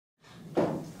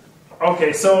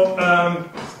Okay, so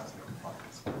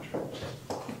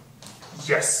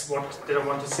yes, what did I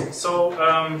want to say? So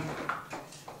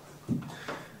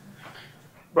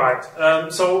right.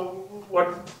 So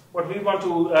what we want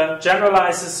to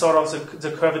generalize is sort of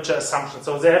the curvature assumption.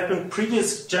 So there have been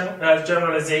previous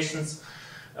generalizations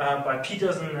by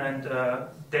Peterson and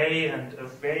Day and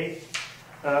Way,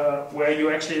 where you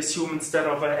actually assume instead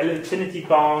of an L infinity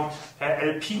bound,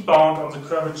 an LP bound on the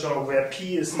curvature, where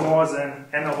P is more than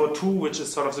n over 2, which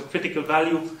is sort of the critical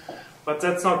value. But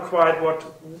that's not quite what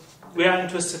we are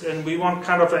interested in. We want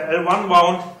kind of an L1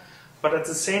 bound, but at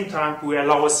the same time we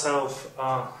allow ourselves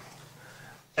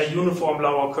a uniform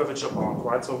lower curvature bound,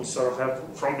 right? So we sort of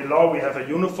have, from below we have a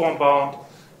uniform bound,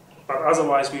 but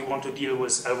otherwise we want to deal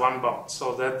with L1 bound.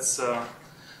 So that's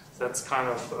kind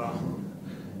of,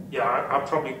 yeah, I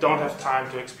probably don't have time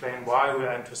to explain why we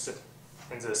are interested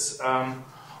in this.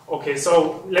 Okay,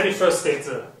 so let me first state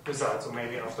the result, so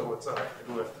maybe afterwards I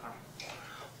do have time.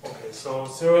 Okay, so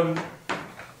theorem,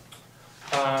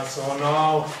 so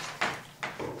now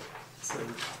it's a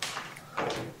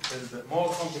little bit more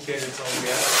complicated, so we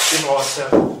have give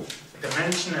ourselves a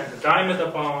dimension and a diameter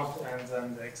bound, and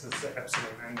then the x is the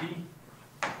epsilon and d,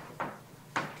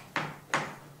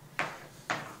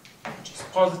 which is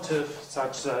positive,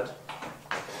 such that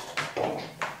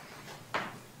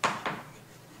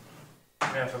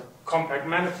we have a compact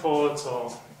manifold,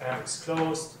 so M is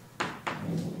closed.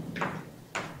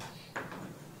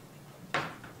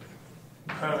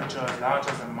 Curvature is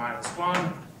larger than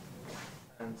 -1,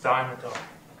 and diameter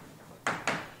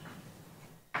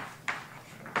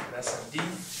less than d.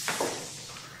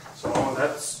 So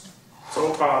that's,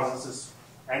 so far this is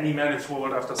any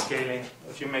manifold after scaling.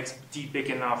 If you make d big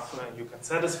enough, you can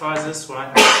satisfy this,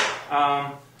 right?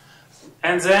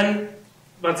 And then,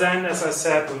 but then, as I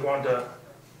said, we want a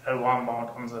L1 bound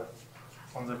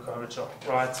on the curvature,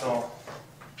 right? So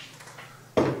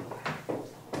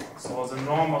the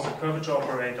norm of the curvature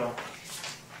operator,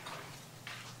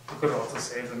 you could also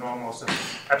say the norm of the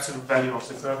absolute value of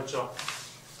the curvature,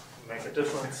 make a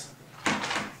difference,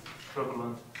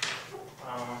 equivalent,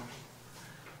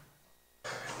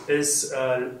 is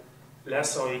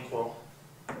less or equal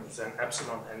than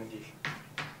epsilon nd.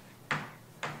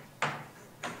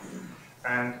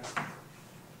 And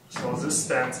so this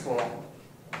stands for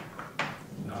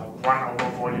 1 over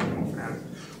volume of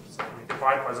n. So we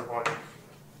divide by the volume.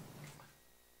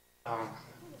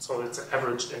 So it's an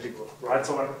averaged integral, right?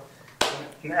 So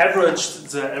an average,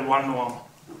 the L1 norm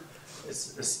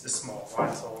is small,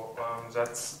 right? So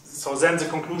so then the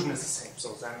conclusion is the same.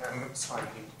 So then M is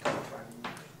finally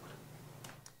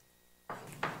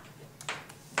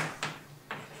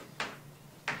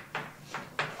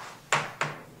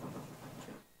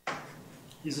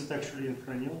Is it actually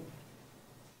infernal?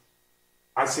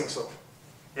 I think so.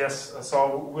 Yes.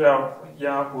 So we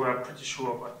are pretty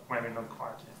sure, but maybe not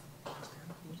quite yet.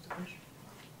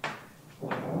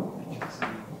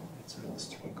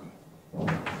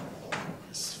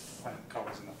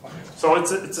 So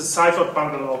it's a ciphered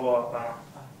bundle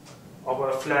over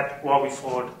a flat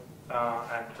Warby-Ford,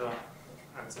 and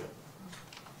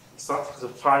the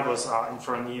fibers are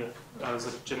infernal,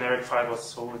 the generic fibers.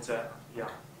 So it's a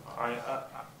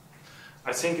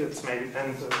I think it's maybe,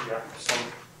 and so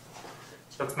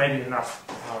that's maybe enough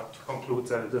to conclude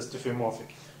that it is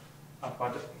diffeomorphic.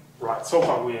 But right, so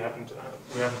far we haven't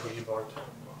really worked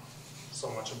so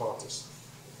much about this.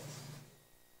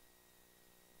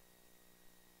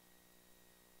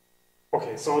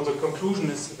 Okay, so the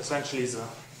conclusion is essentially it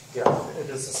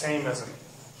is the same as a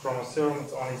Gromov theorem.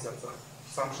 It's only that the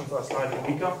assumptions are slightly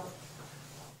weaker.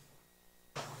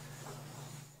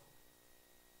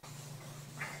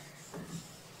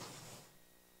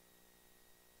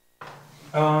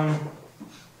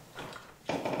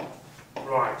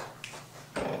 Right.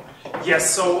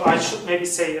 Yes, so I should maybe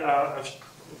say a few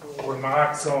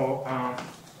remarks. So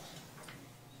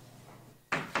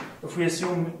if we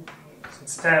assume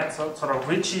instead sort of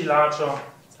Ricci larger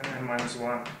than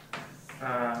n-1,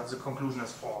 the conclusion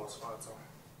is false, right? So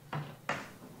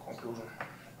conclusion.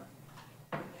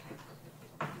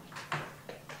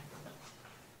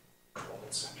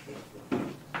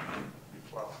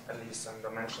 Well, at least in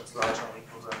dimensions larger or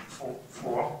equal than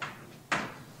 4.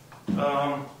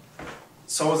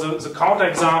 So the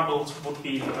counterexamples would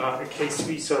be a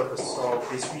K3 surface, so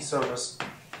K3 surface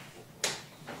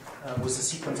with a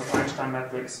sequence of Einstein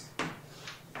metrics,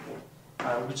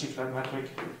 Ricci flat metric,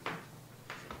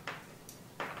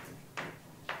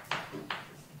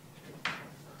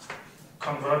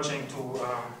 converging to,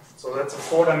 so that's a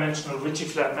 4-dimensional Ricci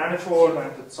flat manifold,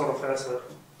 and it sort of has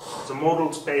the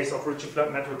modal space of Ricci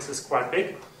flat metrics is quite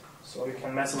big. So you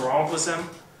can mess around with them.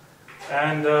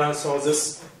 And so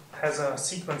this has a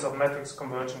sequence of metrics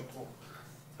converging to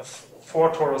a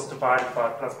 4 torus divided by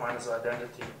plus minus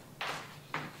identity.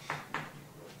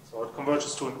 So it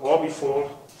converges to an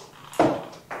orbifold,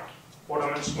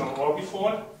 4-dimensional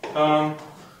orbifold.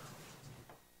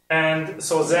 And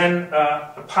so then,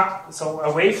 so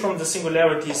away from the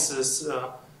singularities,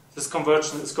 this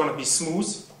convergence is going to be smooth,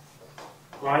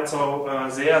 right? So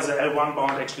there, the L1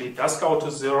 bound actually does go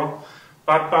to 0,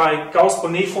 but by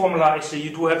Gauss-Bonnet formula, actually, you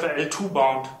do have an L2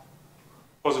 bound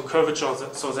for the curvature.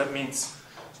 So that means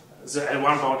the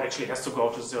L1 bound actually has to go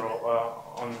to 0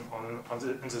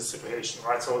 in this situation,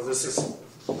 right? So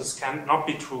this cannot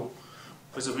be true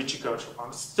with a Ricci curvature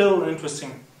bound. It's still an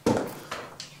interesting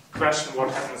question what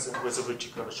happens with a Ricci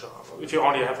curvature. If you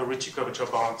only have a Ricci curvature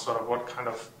bound, sort of what kind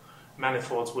of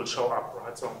manifolds will show up,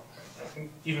 right? So I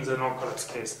think even the non-collapse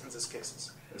case in this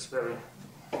case is very,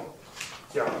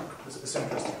 yeah, it's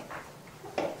interesting.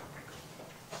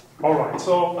 All right,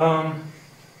 so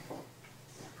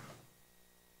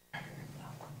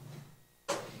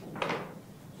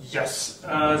yes,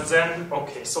 then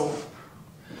okay, so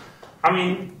I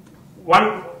mean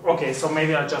okay, so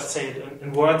maybe I'll just say it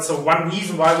in words. So one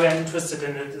reason why we are interested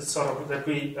in it is sort of that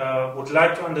we would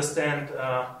like to understand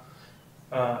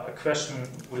a question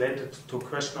related to a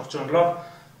question of general law,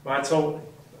 right? So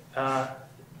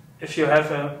if you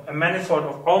have a manifold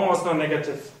of almost no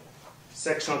negative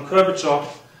sectional curvature,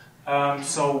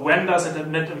 so when does it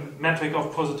admit a metric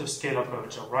of positive scalar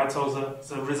curvature, right? So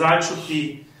the result should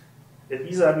be it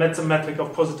either admits a metric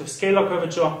of positive scalar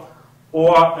curvature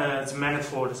or the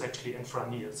manifold is actually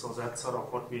infranil. So that's sort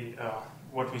of what we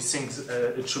think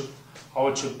how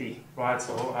it should be, right?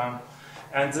 So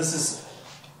and this is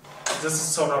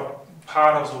sort of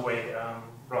part of the way,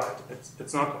 right?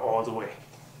 It's not all the way.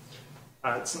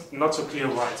 It's not so clear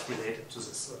why it's related to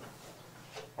this.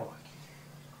 All right.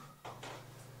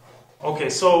 Okay,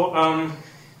 so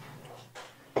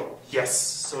yes.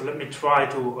 So let me try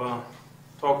to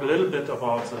talk a little bit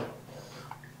about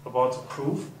the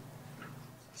proof.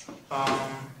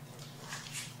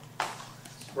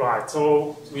 Right,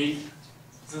 so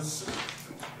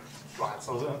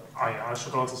I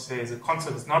should also say the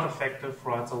concept is not effective,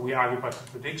 right? So we argue by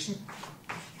contradiction,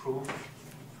 proof.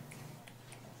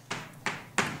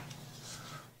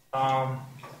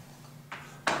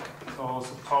 So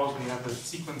suppose we have a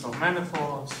sequence of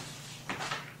manifolds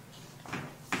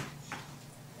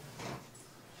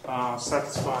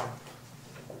satisfying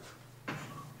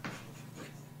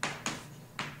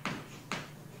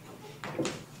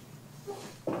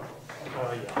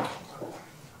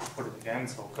put it again,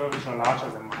 so curvature larger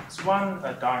than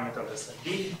 -1, diameter less than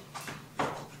d.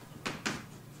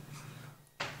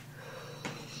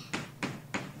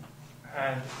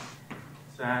 And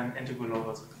then integral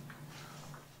over the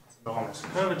normal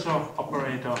curvature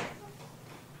operator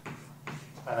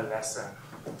less than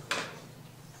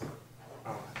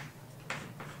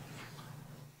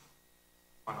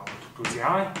 1 over 2 to the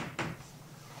I.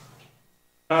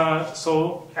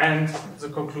 So, and the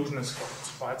conclusion is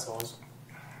false, right? So,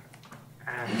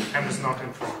 and M is not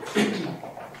inflated.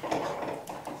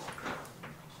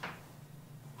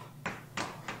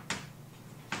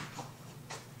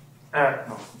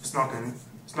 No, it's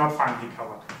not finally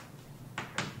covered.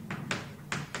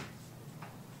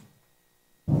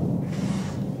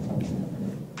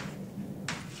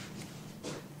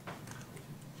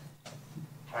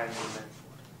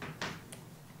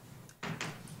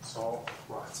 So,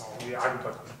 right, so we argue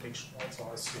by contradiction, right? So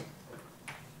I assume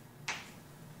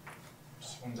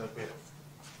that we have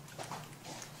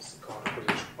this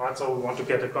position, right? So we want to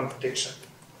get a contradiction.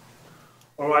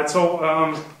 All right, so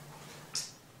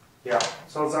yeah,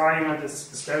 so the argument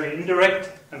is very indirect,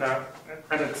 and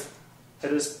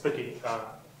it is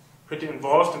pretty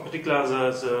involved. In particular,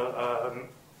 the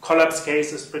collapse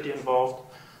case is pretty involved,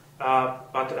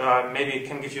 but maybe it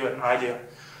can give you an idea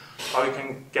how you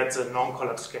can get the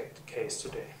non-collapse case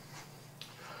today.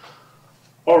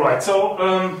 All right, so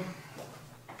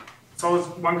so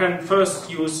one can first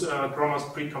use Gromov's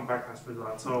pre-compactness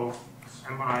result. So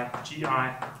mi gi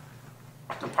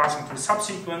after passing through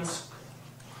subsequence.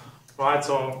 Right,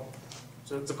 so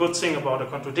the good thing about a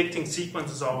contradicting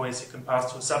sequence is always you can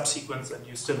pass through a subsequence and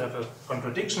you still have a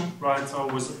contradiction, right? So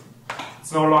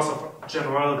it's no loss of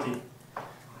generality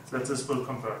that this will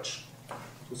converge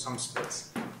to some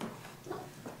space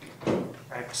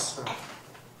x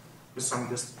with some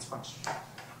distance function.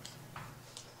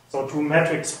 So to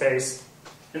metric space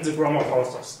in the Gromov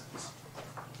Hausdorff sense.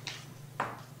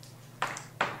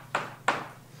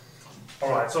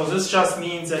 Alright, so this just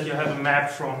means that you have a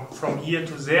map from here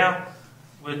to there,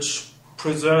 which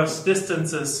preserves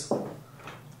distances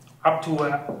up to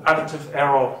an additive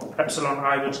arrow epsilon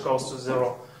I, which goes to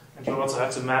 0. And you also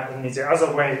have the map in the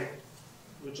other way,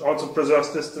 which also preserves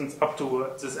distance up to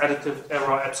this additive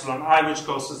arrow epsilon I, which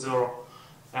goes to 0.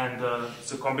 And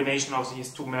the combination of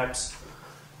these two maps,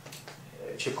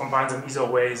 if you combine them either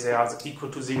way, they are equal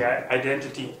to the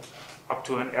identity up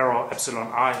to an arrow epsilon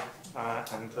I.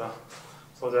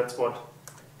 So that's what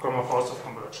Gromov force of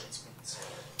convergence means.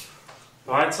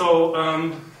 Right, so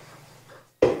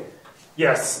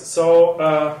yes, so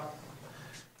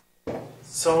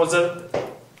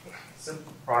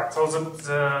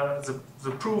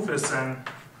the proof is then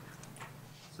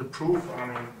the proof. I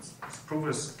mean, the proof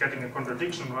is getting a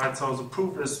contradiction, right? So the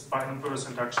proof is by inverse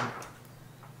induction.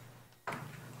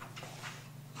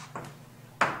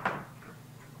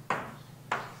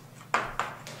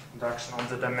 Induction on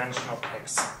the dimension of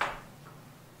x.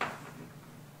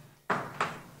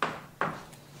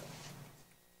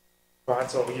 Right,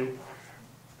 so you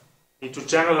need to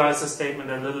generalize the statement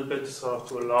a little bit so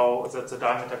to allow that the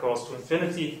diameter goes to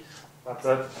infinity, but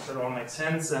that all makes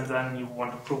sense, and then you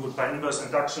want to prove it by inverse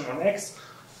induction on x.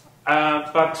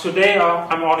 But today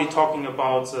I'm already talking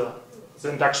about the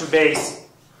induction base,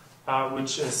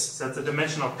 which is that the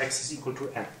dimension of x is equal to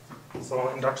n. So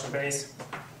induction base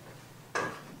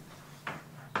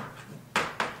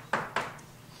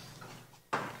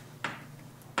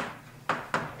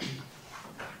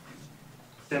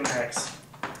dim x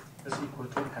is equal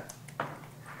to n.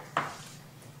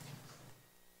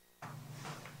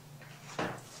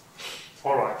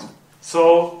 All right.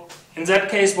 So in that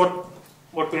case,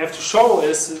 what we have to show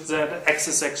is that x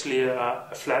is actually a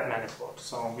flat manifold.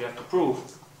 So we have to prove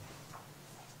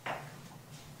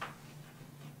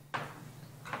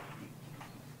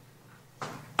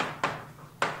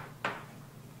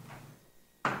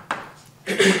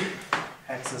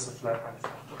x is a flat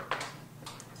manifold.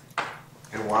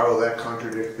 And why will that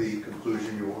contradict the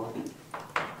conclusion you want?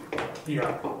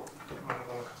 Yeah.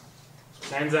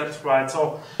 Explain that, right?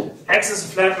 So x is a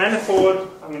flat manifold.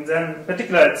 I mean, then in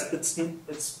particular,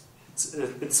 it's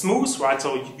smooth, right?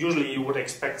 So usually you would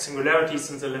expect singularities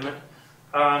in the limit.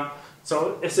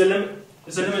 So if the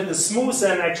limit is smooth,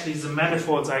 then actually the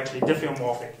manifolds are actually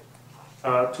diffeomorphic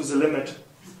to the limit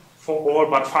for all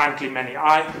but finitely many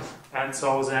I. And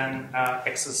so then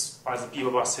x is, by the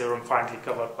Bieber-Bach theorem, finitely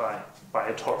covered by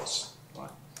a torus. Right.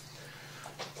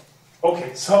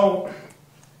 Okay, so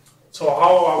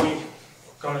how are we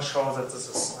going to show that this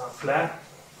is flat?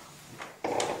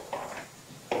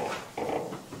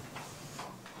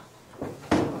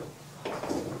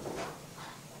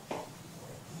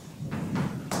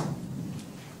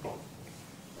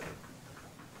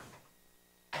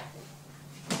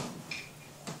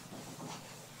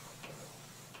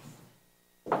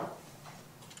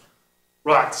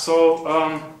 Right, so,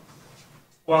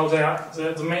 well,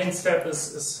 the main step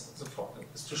is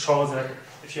to show that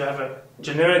if you have a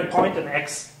generic point in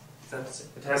x, that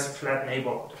it has a flat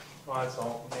neighborhood. Right,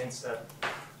 so the main step,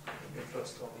 we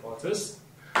first talk about this,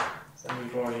 then we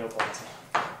worry about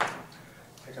the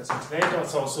vector things later.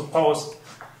 So suppose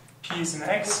P is an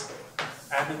x,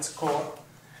 and it's called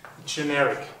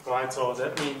generic, right? So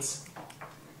that means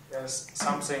there's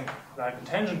something like a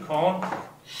tangent cone,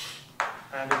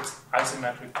 and it's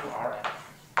isometric to Rn.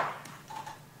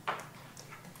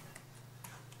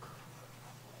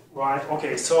 Right,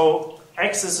 okay, so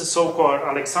X is a so-called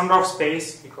Alexandrov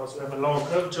space because we have a lower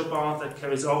curvature bound that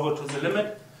carries over to the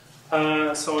limit.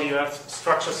 So you have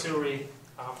structure theory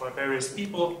by various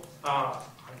people,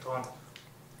 Anton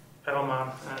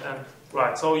Perelman, and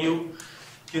right. So you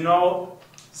know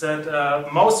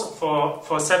that most for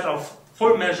a set of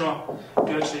full measure,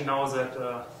 you actually know that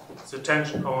the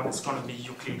tangent cone is going to be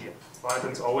Euclidean, right?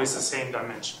 It's always the same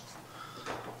dimension.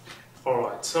 All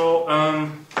right. So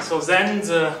then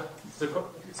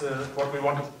what we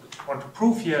want to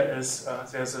prove here is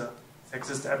there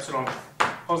exists epsilon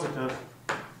positive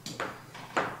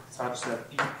such that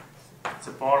P,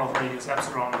 the ball of radius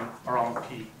epsilon around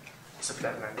P is a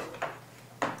flat manifold.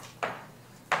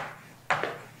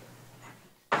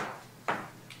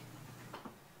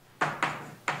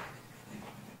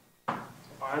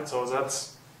 Alright, so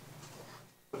that's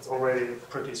already a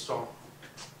pretty strong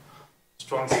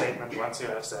statement once you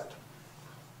have that.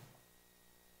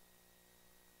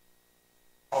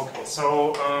 Okay,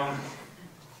 so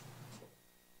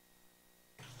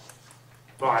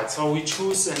right, so we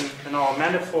choose in our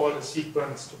manifold a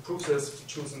sequence to prove this. We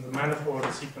choose in the manifold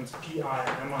a sequence pi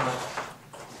and mi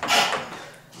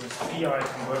with pi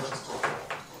converges to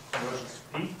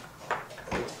P.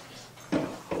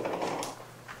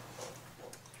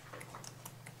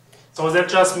 So So that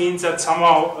just means that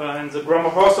somehow in the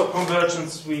Gromov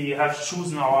convergence we have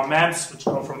chosen our maps which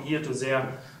go from here to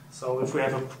there. So if we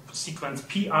have a sequence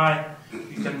pi,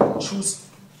 we can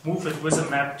move it with a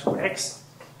map to x,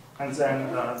 and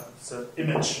then the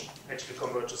image actually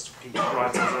converges to p.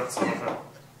 Right? So that's sort of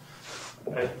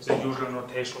the usual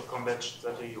notational convention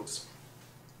that you use.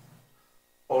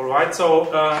 All right.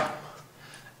 So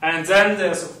and then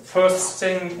there's a first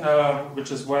thing which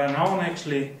is well known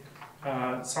actually.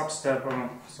 Substep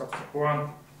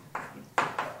 1,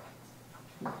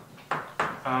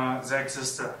 there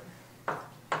exists a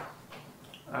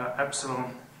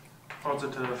epsilon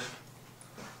positive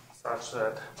such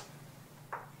that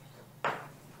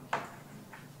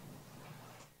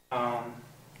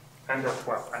and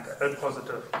L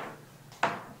positive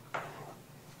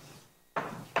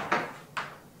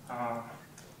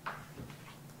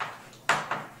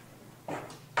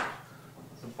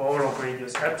ball of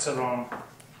radius epsilon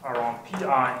around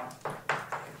pi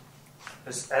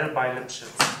is L by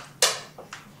Lipschitz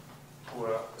to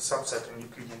a subset in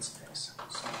Euclidean space.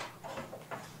 So,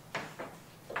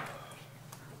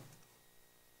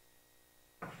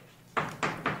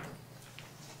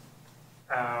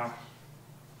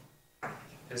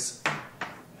 is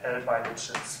L by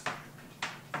Lipschitz.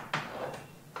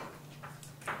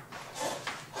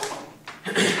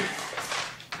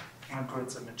 And to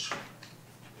its image.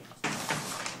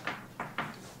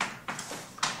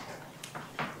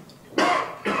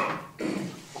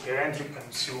 And you can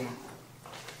assume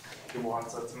if you want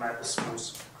that the map is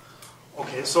smooth.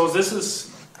 Okay, so this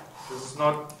is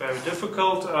not very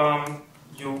difficult.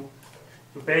 You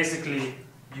basically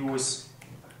use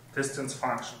distance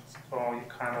functions. So you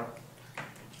kind of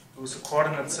use a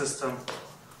coordinate system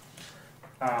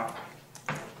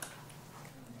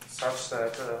such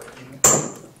that you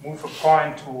move a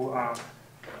point to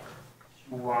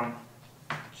Q1,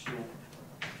 Q.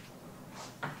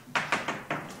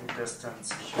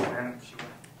 Distance Qn, Q.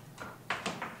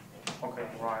 Okay,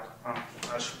 right.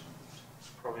 I should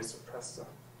probably suppress the.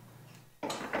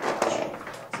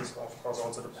 This of course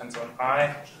also depends on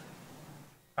I.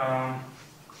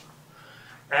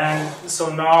 And so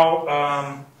now,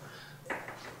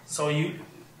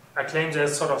 I claim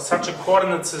there's sort of such a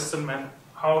coordinate system, and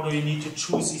how do you need to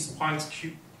choose these points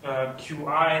Qi,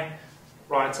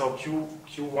 right? So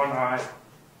Q1I,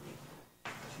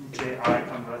 Qji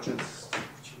converges.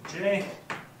 J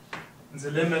in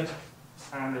the limit,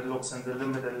 and it looks in the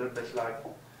limit a little bit like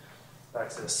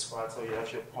this, right? So you have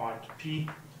your point P,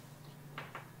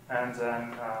 and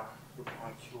then your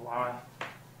point Qi,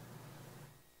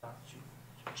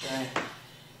 Qj,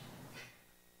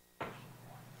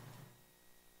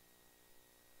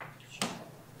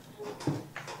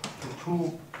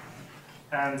 Q2,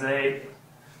 and the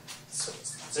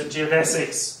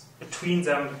geodesics between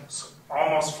them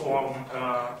almost form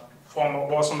an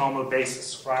orthonormal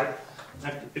basis, right?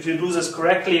 And if you do this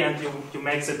correctly and you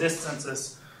make the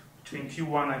distances between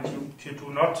Q1 and Q2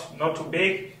 not too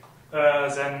big,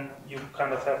 then you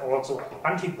kind of have also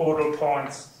antipodal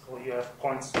points. So you have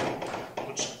points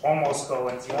which almost go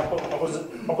in the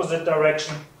opposite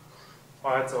direction,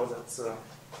 right? So that's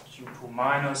Q2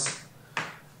 minus.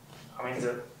 I mean,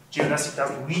 the geodesic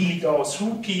doesn't really go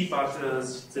through P, but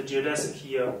the geodesic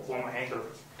here form an angle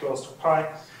close to pi.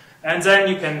 And then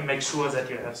you can make sure that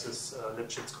you have this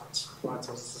Lipschitz constant, right?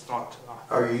 So this is not.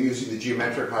 Are you using the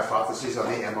geometric hypotheses on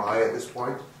the MI at this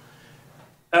point?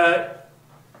 Right.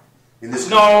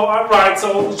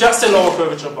 So just a lower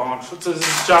curvature bound. So this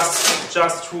is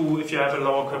just true if you have a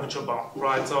lower curvature bound,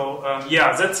 right? So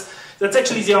yeah, that's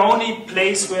actually the only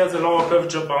place where the lower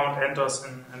curvature bound enters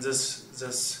in this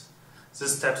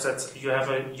step. That you have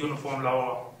a uniform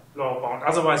lower bound.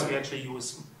 Otherwise, we actually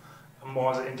use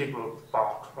more the integral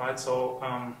bound, right? So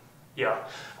yeah,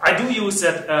 I do use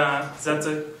that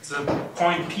the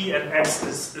point P at x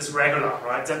is regular,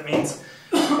 right? That means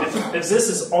if this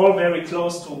is all very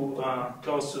close to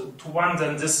 1,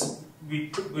 then this we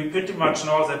pretty much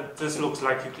know that this looks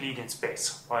like Euclidean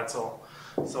space, right? So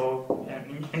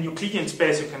in Euclidean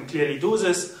space you can clearly do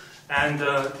this, and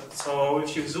so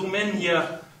if you zoom in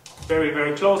here very,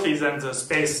 very closely, then the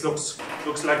space looks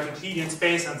like Euclidean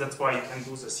space, and that's why you can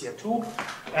do this here too.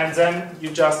 And then you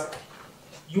just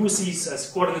use these as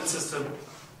coordinate system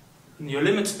in your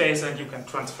limit space, and you can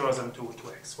transfer them to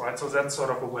x, right? So that's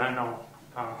sort of a well-known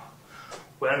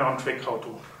trick how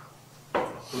to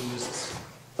use this.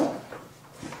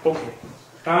 Okay.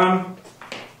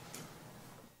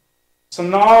 So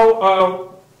now,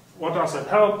 what does it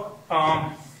help?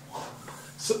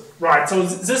 So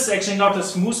this is actually not a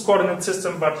smooth coordinate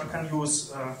system, but you can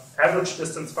use average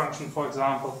distance function, for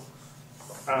example,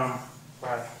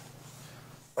 by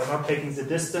We're not taking the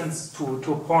distance to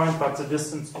a point, but the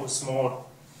distance to a small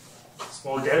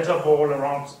delta hole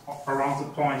around the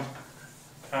point,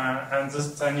 and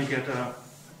then you get a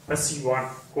C1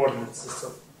 coordinate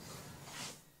system.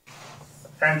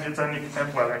 And then you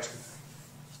get, well, actually,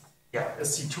 yeah, a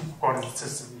C2 coordinate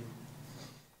system.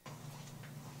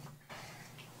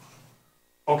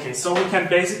 Okay, so we can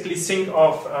basically think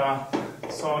of,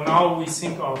 so now we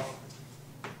think of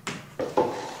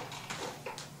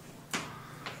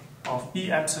B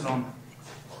epsilon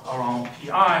around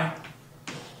Pi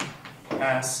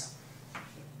as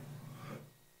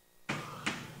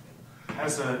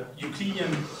a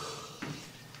Euclidean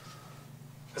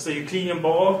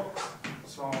ball,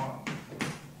 so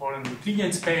ball in the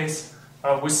Euclidean space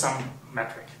with some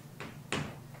metric.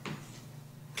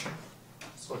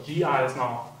 So GI is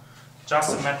now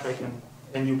just a metric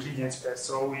in Euclidean space.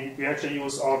 So we actually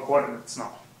use our coordinates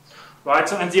now. Right,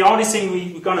 so, and the only thing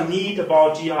we're going to need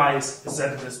about GI is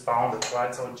that it is bounded,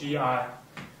 right? So GI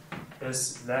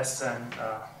is less than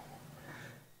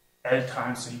L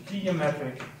times the Euclidean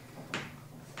metric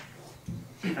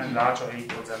and larger or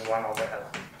equal than 1 over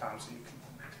L times the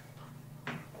Euclidean metric.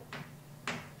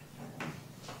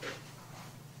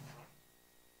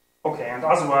 Okay, and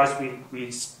otherwise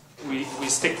we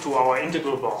stick to our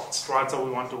integral bounds, right? So we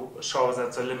want to show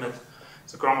that the limit,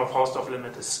 the Gromov-Hausdorff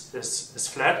limit is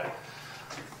flat.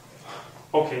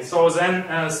 Okay, so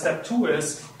then step 2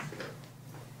 is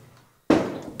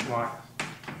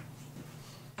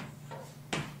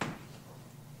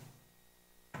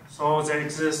so there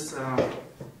exists at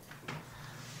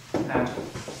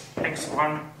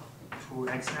x1 to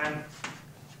xn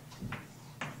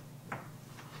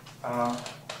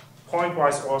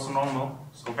pointwise orthonormal,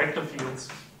 so vector fields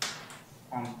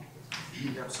on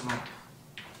E epsilon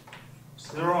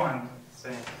 0, and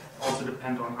they also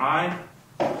depend on I,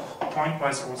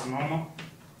 pointwise orthonormal.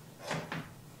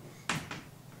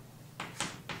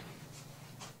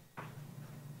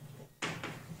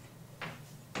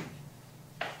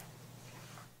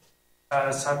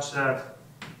 Such that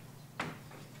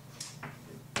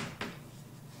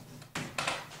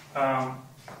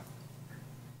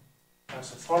as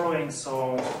the following,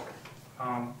 so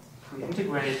we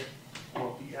integrate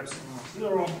for B epsilon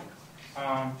 0,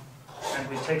 and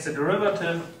we take the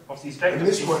derivative of these vector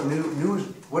fields.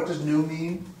 What does nu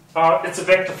mean? It's a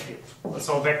vector field.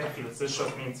 So vector fields. This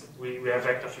just means we have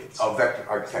vector fields. Oh, vector.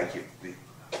 Oh, thank you.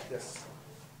 Yes.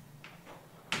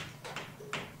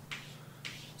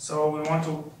 So we want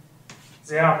to.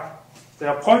 They are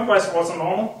pointwise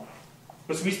orthonormal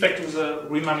with respect to the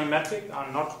Riemannian metric,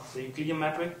 and not the Euclidean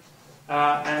metric.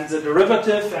 And the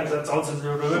derivative, and that's also the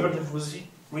derivative with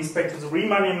respect to the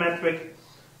Riemannian metric.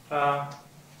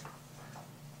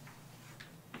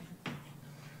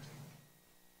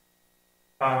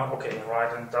 Okay,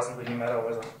 right, and it doesn't really matter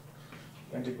whether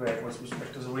you integrate with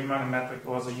respect to the Riemannian metric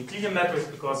or the Euclidean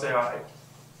metric because they are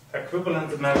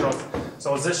equivalent measures.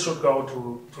 So this should go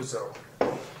to 0.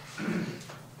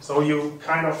 So you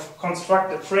kind of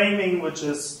construct a framing which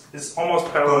is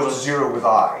almost parallel. Goes to 0 with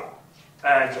I.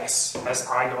 Yes, as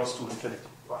I goes to infinity.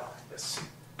 Right, yes.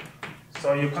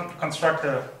 So you construct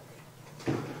a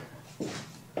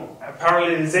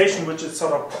parallelization which is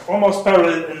sort of almost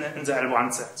parallel in the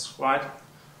L1 sense, right?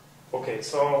 Okay,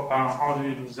 so how do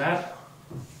you do that?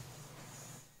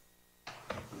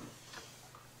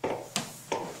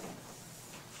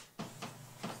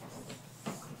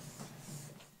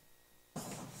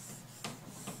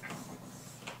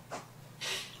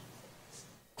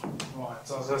 Right,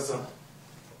 so that's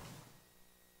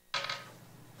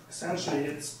essentially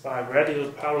it's by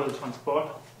radial parallel transport.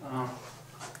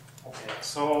 Okay,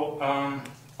 so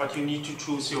but you need to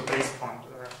choose your base point.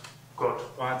 Good,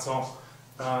 right? So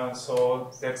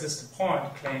there exists a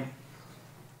point claim.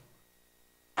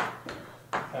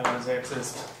 There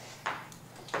exists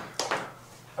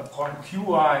a point Qi,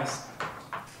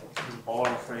 the ball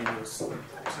of radius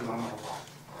epsilon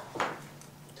over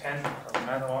 10, doesn't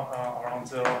matter, around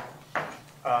 0,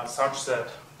 such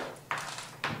that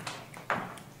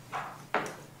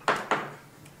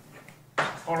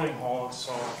following holds.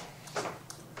 So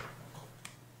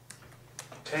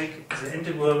take the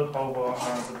integral over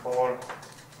the ball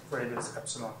radius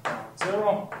epsilon around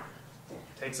 0,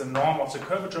 take the norm of the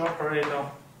curvature operator,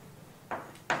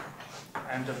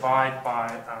 and divide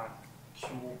by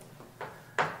Qi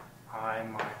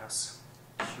minus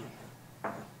Q to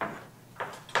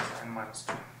the n minus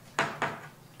 2.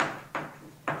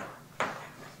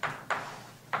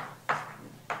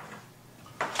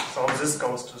 So this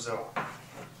goes to 0.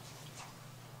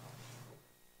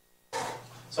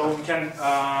 So So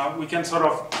we can sort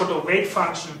of put a weight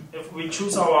function. If we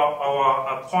choose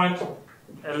our point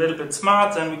a little bit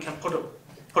smart, then we can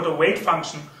put a weight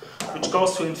function which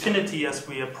goes to infinity as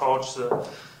we approach the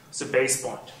base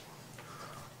point.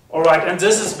 All right, and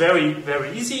this is very,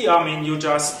 very easy. I mean, you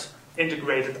just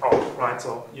integrate it out, right?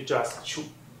 So you just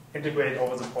integrate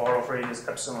over the ball of radius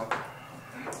epsilon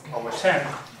over 10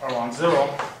 around 0.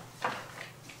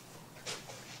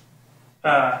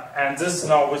 And this is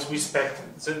now with respect,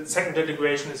 the second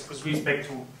integration is with respect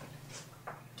to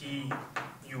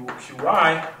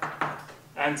duqi,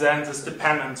 and then this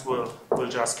dependence will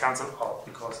just cancel out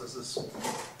because this is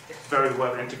very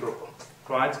well integrable,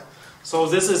 right? So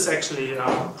this is actually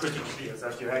pretty clear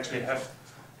that you actually have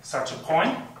such a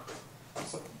point,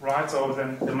 right? So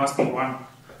then there must be one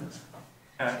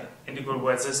integral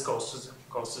where this goes to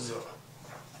 0,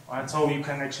 right? So you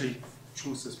can actually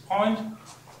choose this point.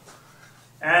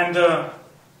 And to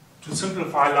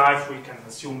simplify life, we can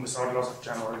assume without loss of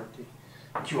generality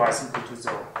qi is equal to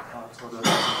 0. So that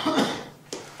doesn't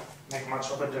make much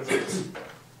of a difference.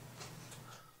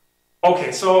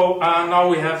 Okay, so now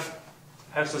we have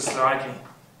this slightly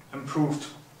improved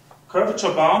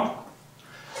curvature bound.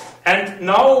 And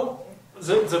now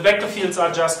the vector fields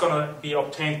are just going to be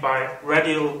obtained by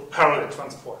radial parallel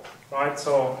transport, right?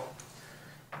 So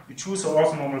you choose an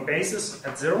orthonormal basis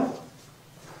at 0.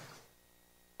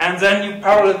 And then you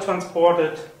parallel transport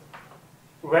it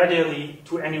radially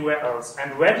to anywhere else.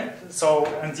 And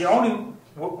the only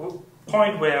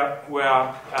point where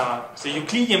the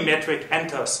Euclidean metric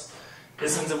enters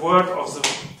is in the word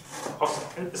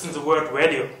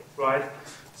radial, right?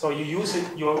 So you use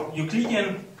your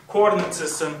Euclidean coordinate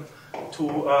system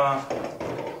to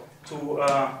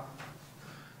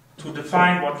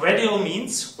define what radial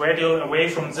means, radial away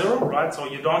from 0, right? So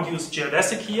you don't use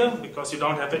geodesic here because you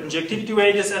don't have an injectivity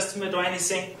radius estimate or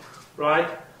anything, right?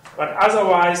 But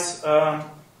otherwise,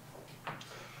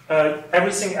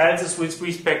 everything else is with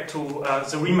respect to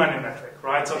the Riemann metric,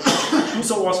 right? So you choose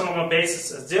a orthonormal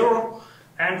basis at 0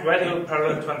 and radial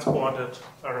parallel transported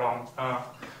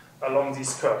along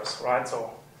these curves, right?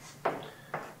 So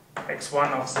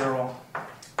x1 of 0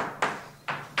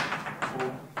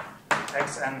 to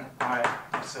xn I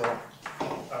of 0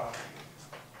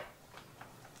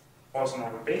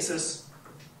 orthonormal basis,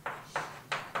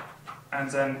 and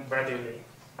then radially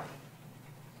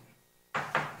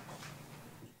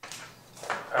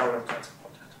parallel transported.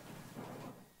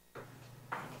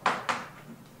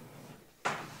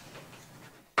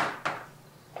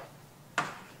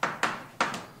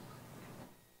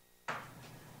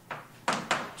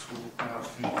 To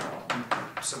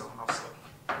epsilon of 0.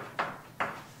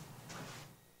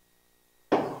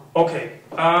 Okay,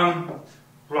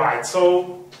 right.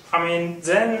 So I mean,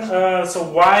 then, so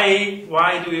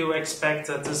why do you expect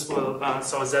that this will,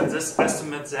 so that this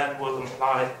estimate then will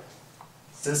imply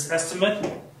this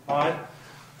estimate, right?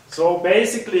 So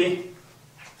basically,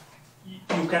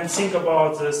 you can think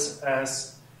about this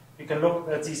as you can look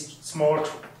at these small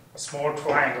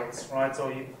triangles, right? So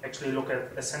you actually look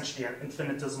at essentially an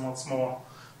infinitesimal small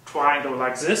triangle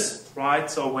like this,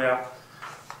 right? So where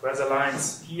the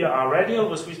lines here are radial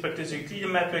with respect to the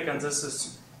Euclidean metric, and this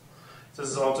is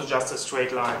also just a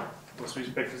straight line with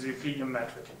respect to the Euclidean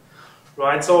metric,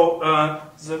 right? So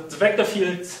the vector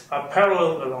fields are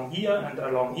parallel along here and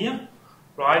along here,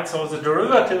 right? So the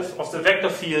derivative of the vector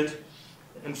field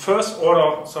in first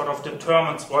order sort of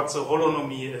determines what the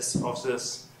holonomy is of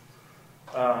this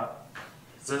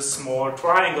small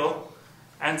triangle.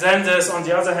 And then there's, on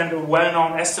the other hand, a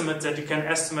well-known estimate that you can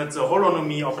estimate the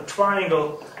holonomy of a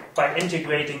triangle by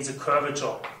integrating the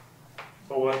curvature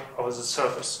over the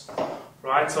surface,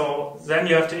 right? So then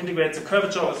you have to integrate the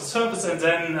curvature of the surface, and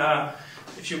then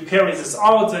if you carry this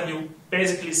out, then you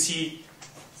basically see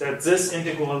that this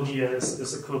integral here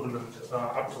is equivalent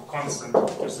up to constant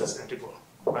with this integral,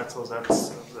 right? So that's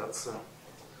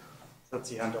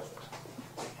the end of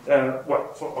it.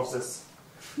 Of this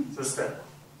step.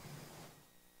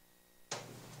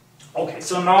 Okay,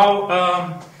 so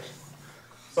now,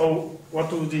 so what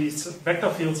do these vector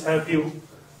fields help you?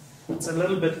 It's a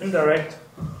little bit indirect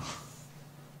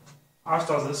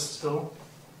after this still.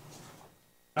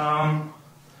 So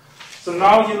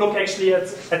now you look actually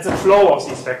at the flow of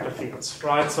these vector fields,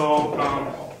 right? So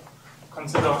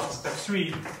consider step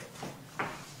 3.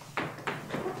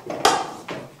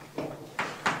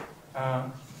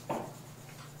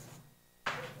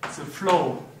 The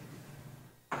flow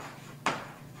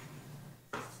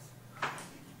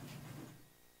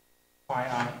phi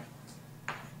I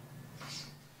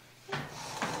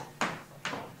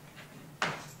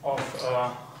of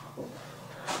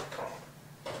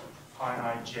phi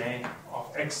I j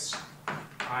of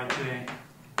xij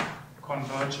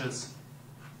converges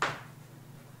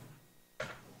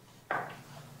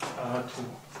to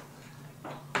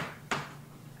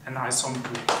an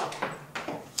isometry.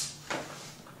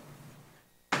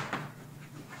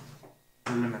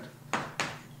 The limit.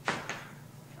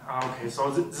 Okay,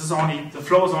 so this is only, the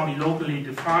flow is only locally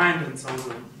defined, and so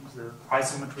the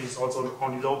isometry is also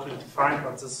only locally defined,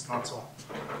 but this is not so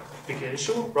big an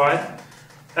issue, right?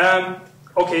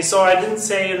 Okay, so I didn't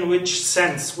say in which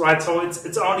sense, right? So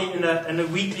it's only in a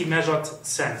weakly measured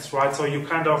sense, right? So you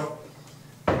kind of,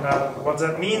 what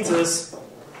that means is,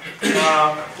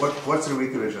 what's the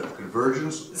weakly measured?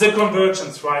 Convergence? The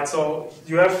convergence, right? So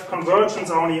you have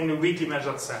convergence only in a weakly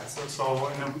measured sense. So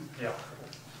in a, yeah,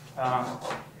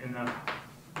 in a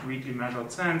weakly measured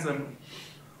sense,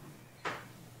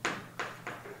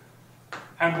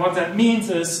 and what that means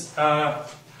is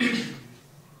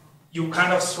you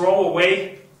kind of throw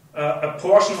away a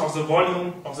portion of the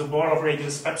volume of the ball of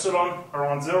radius epsilon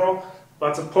around 0,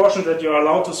 but the portion that you're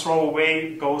allowed to throw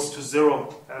away goes to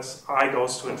 0 as I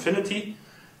goes to infinity.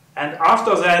 And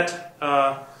after that,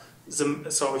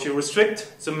 so if you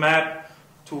restrict the map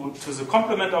to the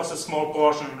complement of the small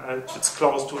portion, it's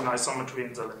close to an isometry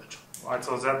in the limit, right?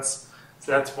 So that's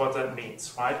what that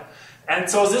means, right? And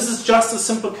so this is just a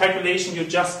simple calculation. You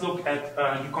just look at,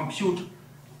 you compute.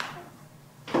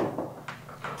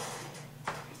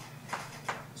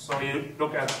 So you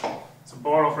look at the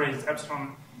ball of radius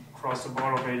epsilon across the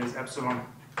ball of radius epsilon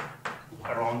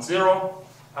around 0,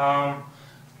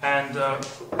 and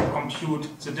compute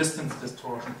the distance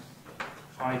distortion,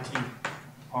 phi t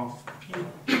of p,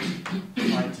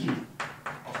 phi t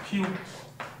of q,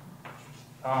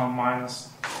 minus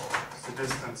the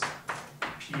distance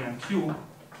p and q,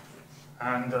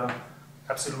 and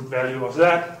absolute value of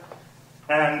that.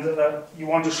 And you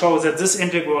want to show that this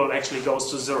integral actually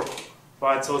goes to 0.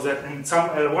 Right, so that in some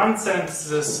L1 sense,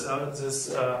 this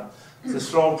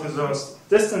flow preserves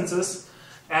distances,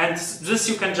 and this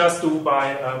you can just do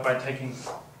by taking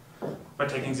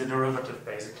the derivative,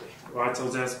 basically. Right, so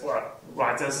there's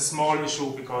a small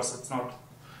issue because it's not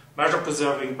measure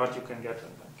preserving, but you can get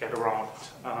around it.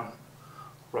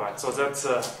 Right, so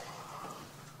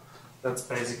that's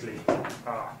basically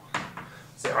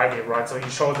the idea, right? So you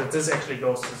show that this actually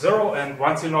goes to 0, and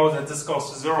once you know that this goes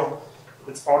to 0.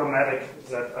 It's automatic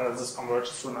that this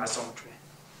converges to an isometry.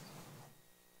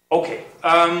 Okay,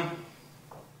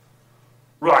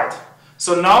 right.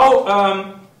 So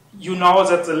now you know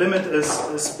that the limit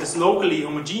is locally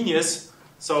homogeneous.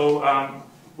 So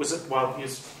with it, well, you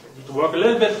need to work a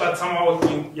little bit, but somehow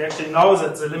you actually know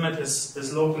that the limit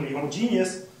is locally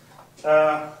homogeneous.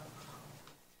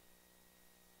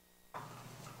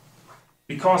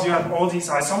 Because you have all these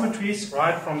isometries,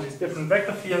 right, from these different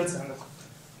vector fields, and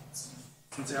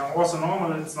since they are also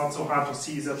normal, it's not so hard to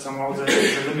see that somehow the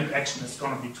limit action is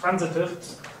going to be transitive.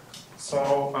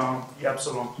 So E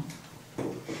epsilon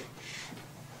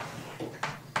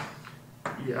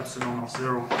of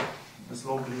 0 is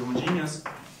locally homogeneous.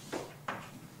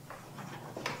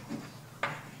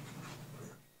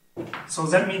 So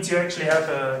that means you actually have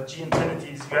a G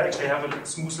infinities, you actually have a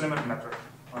smooth limit metric.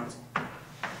 Right?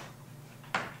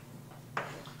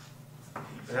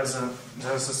 There's a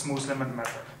smooth limit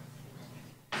metric.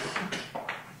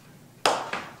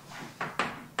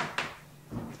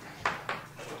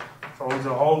 So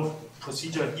the whole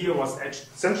procedure here was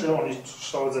essentially only to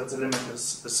show that the limit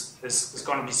is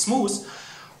going to be smooth.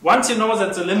 Once you know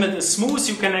that the limit is smooth,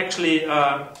 you can actually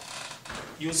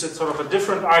use it sort of a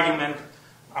different argument.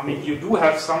 I mean, you do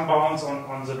have some bounds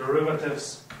on the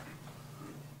derivatives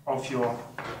of your.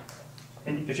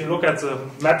 And if you look at the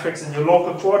matrix in your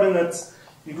local coordinates,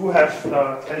 you do have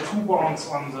L2 bounds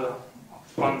on the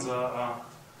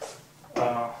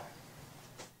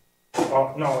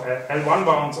L1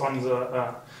 bounds on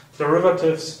the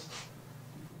derivatives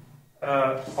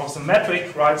of the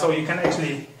metric, right? So you can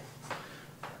actually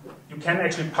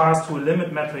pass to a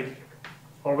limit metric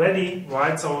already,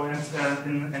 right? So in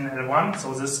L1,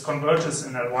 so this converges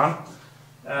in L1,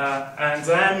 and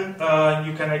then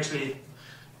you can actually,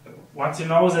 once you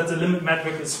know that the limit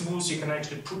metric is smooth, you can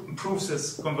actually improve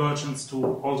this convergence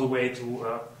to all the way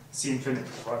to C infinity,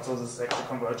 right? So this actually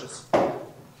converges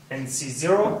in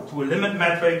C0 to a limit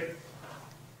metric,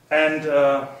 and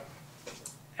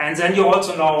then you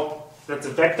also know that the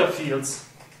vector fields,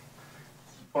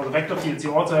 for the vector fields,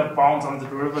 you also have bounds on the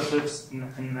derivatives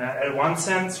in L1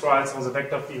 sense, right? So the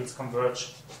vector fields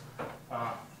converge,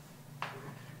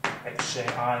 xji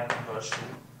converge to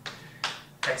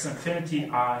x infinity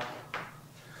I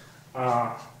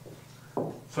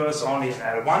first only in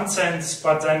L1 sense,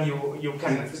 but then you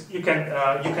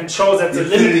can show that the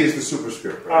limit infinity is the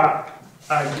superscript, right?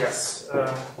 Yes,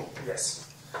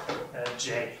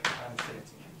 J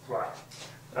infinity, right?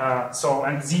 So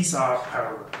and these are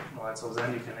parallel, right? So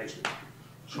then you can actually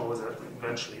show that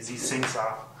eventually these things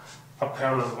are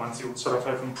parallel once you sort of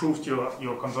have improved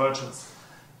your convergence.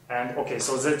 And okay,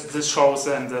 so this shows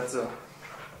then that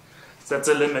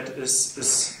the limit is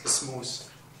smooth.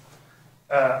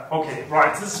 Okay,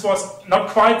 right. This was not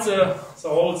quite the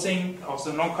whole thing of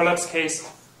the non-collapse case.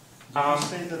 Did you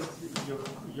say that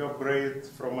your grade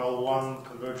from L1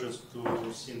 converges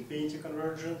to C infinity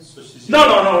convergence? So C0?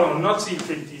 No, not C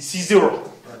infinity,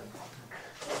 C0. Right.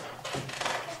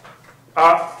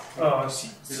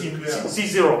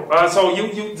 C0. So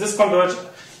this converge.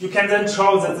 You can then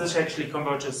show that this actually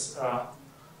converges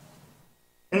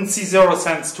in C0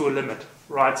 sense to a limit,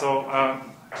 right? So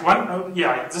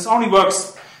this only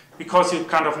works because you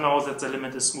kind of know that the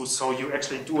limit is smooth. So you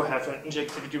actually do have an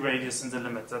injectivity radius in the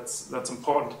limit. That's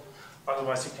important.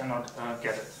 Otherwise, you cannot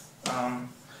get it.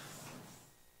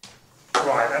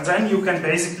 Right, and then you can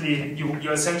basically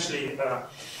you essentially.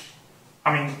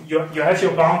 You have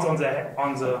your bounds on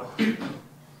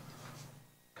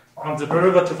the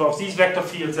derivative of these vector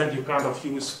fields, and you kind of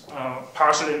use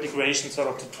partial integration sort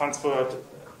of to transfer it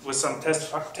with some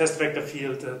test vector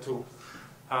field to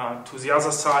the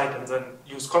other side, and then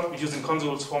using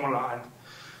Console's formula, and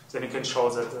then you can show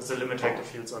that the limit vector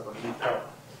fields are going to be parallel.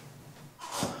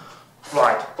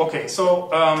 Right. Okay. So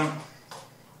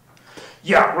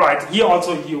right. Here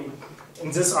also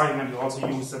in this argument you also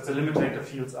use that the limit vector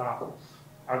fields are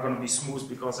going to be smooth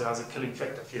because they are the killing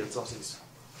vector fields of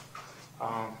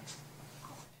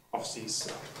these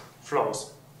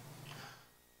flows.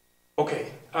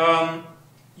 Okay.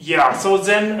 So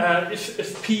then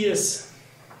if P is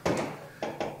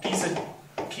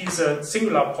a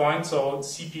singular point, so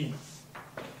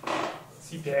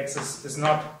CPX is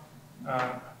not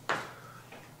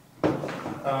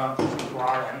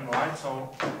Rn, right? So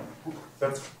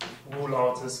let's rule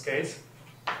out this case.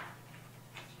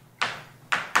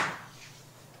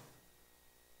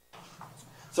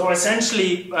 So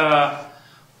essentially,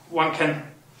 one can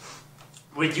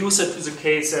reduce it to the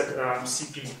case that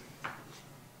CP.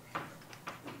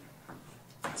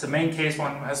 The main case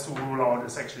one has to rule out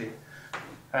is actually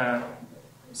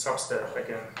substep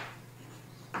again.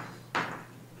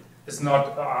 It's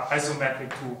not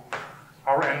isometric to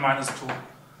Rn minus 2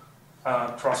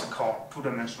 cross a cone,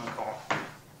 two-dimensional cone.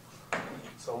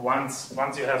 So once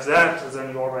you have that,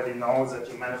 then you already know that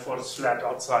your manifold is flat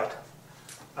outside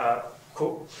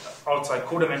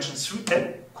codimension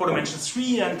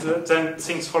 3, and then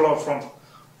things follow from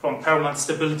Perelman's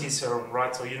stability theorem,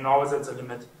 right? So you know that the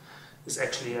limit is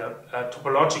actually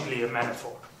topologically a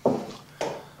manifold.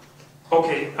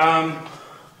 Okay.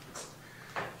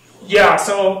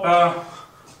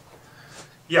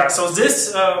 So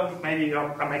this maybe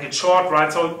I'll make it short,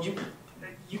 right? So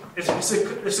if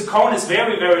the cone is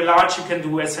very, very large, you can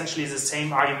do essentially the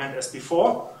same argument as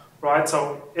before, right?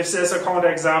 So if there's a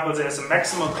counterexample, there's a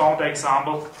maximal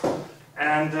counterexample,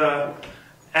 and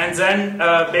then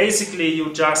basically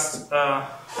you just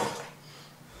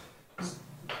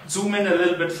zoom in a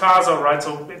little bit farther, right?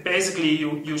 So basically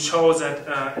you show that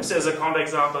if there's a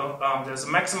counterexample, there's a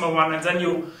maximal one, and then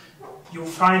you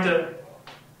find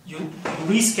you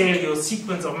rescale your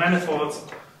sequence of manifolds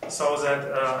so that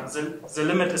the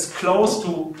limit is close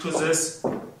to this,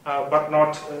 but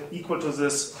not equal to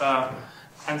this,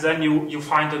 and then you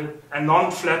find a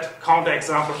non-flat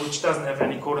counterexample which doesn't have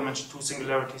any codimension 2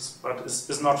 singularities, but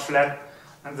is not flat,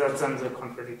 and that's then the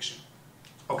contradiction.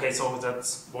 Okay, so that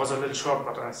was a little short,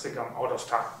 but I think I'm out of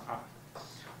time.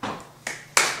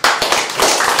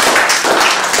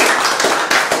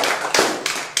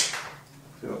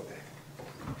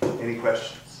 Any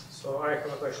questions? So I have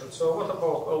a question. So what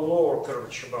about a lower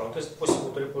curvature bound? Is it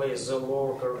possible to replace the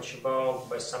lower curvature bound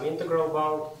by some integral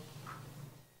bound?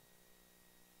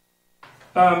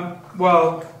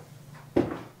 Well,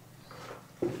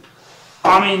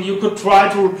 I mean, you could try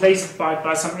to replace it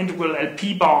by some integral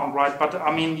LP bound, right? But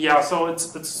I mean, yeah, so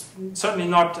it's certainly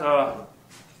not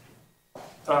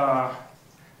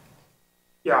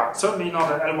certainly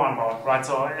not an L1 bound, right?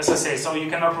 So as I say, so you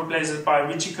cannot replace it by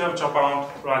Ricci curvature bound,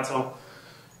 right? So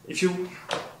if you,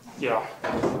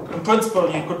 in principle,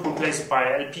 you could replace it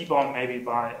by LP bound, maybe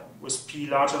with P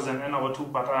larger than N over 2,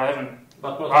 but I haven't.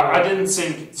 But not I didn't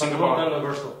think but about not it. N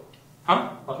over 2. Huh?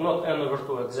 But not N over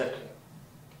 2 exactly.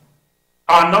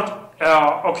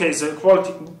 Okay, the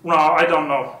equality, no, I don't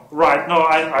know. Right, no,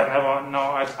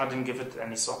 I didn't give it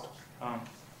any thought.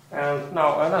 And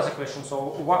now another question. So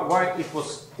why it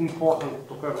was important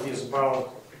to have this bound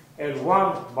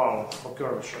L1 bound for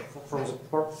curvature for the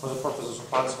purposes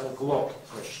of answering log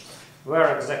questions?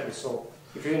 Where exactly? So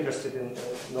if you're interested in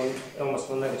almost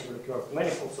non-negatively curved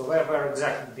manifold, so where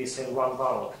exactly this L1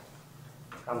 bound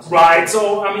comes from? Right.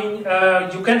 So I mean,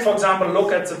 you can, for example,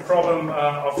 look at the problem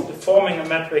of deforming a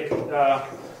metric.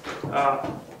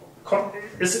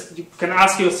 You can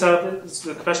ask yourself,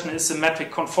 the question, is the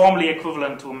metric conformally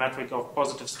equivalent to a metric of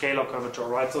positive scalar curvature,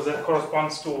 right? So that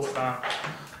corresponds to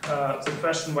the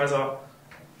question whether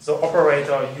the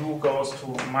operator u goes to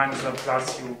minus or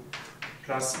plus u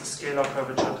plus the scalar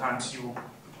curvature times u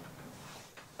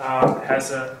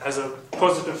has a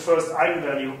positive first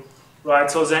eigenvalue, right?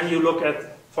 So then you look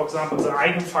at, for example, the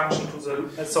eigenfunction to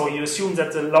the, so you assume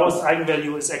that the lowest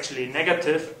eigenvalue is actually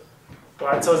negative.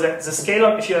 Right, so that the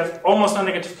scalar, if you have almost no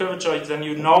negative curvature, then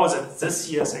you know that this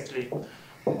here is actually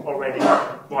already,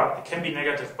 well, it can be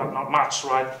negative, but not much,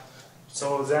 right?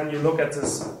 So then you look at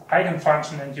this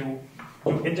eigenfunction and you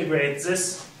integrate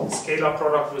this scalar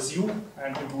product with u,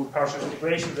 and you do partial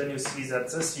integration, then you see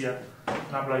that this here,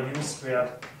 nabla u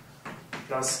squared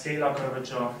plus scalar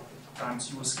curvature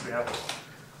times u squared,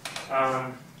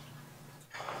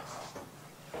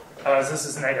 this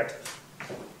is negative.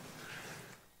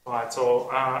 Right,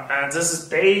 so and this is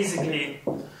basically,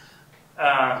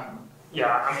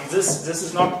 yeah, I mean this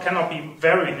is cannot be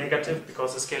very negative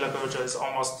because the scalar curvature is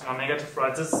almost non-negative,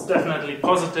 right? This is definitely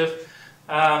positive.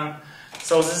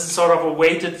 So this is sort of a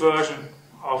weighted version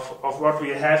of what we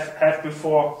have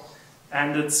before,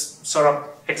 and it's sort of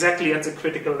exactly at the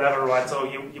critical level, right? So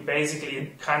you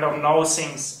basically kind of know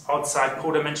things outside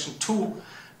codimension 2,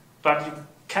 but you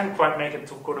can't quite make it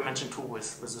to codimension 2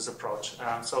 with this approach.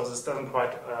 So this doesn't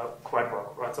quite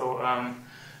work, right? So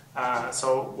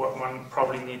so what one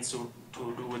probably needs to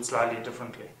do it slightly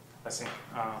differently, I think.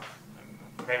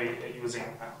 Maybe using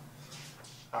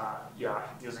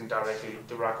using directly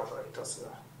Dirac operators,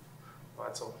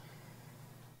 right? So.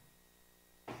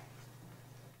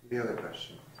 The other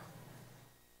question.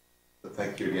 So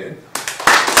thank you again.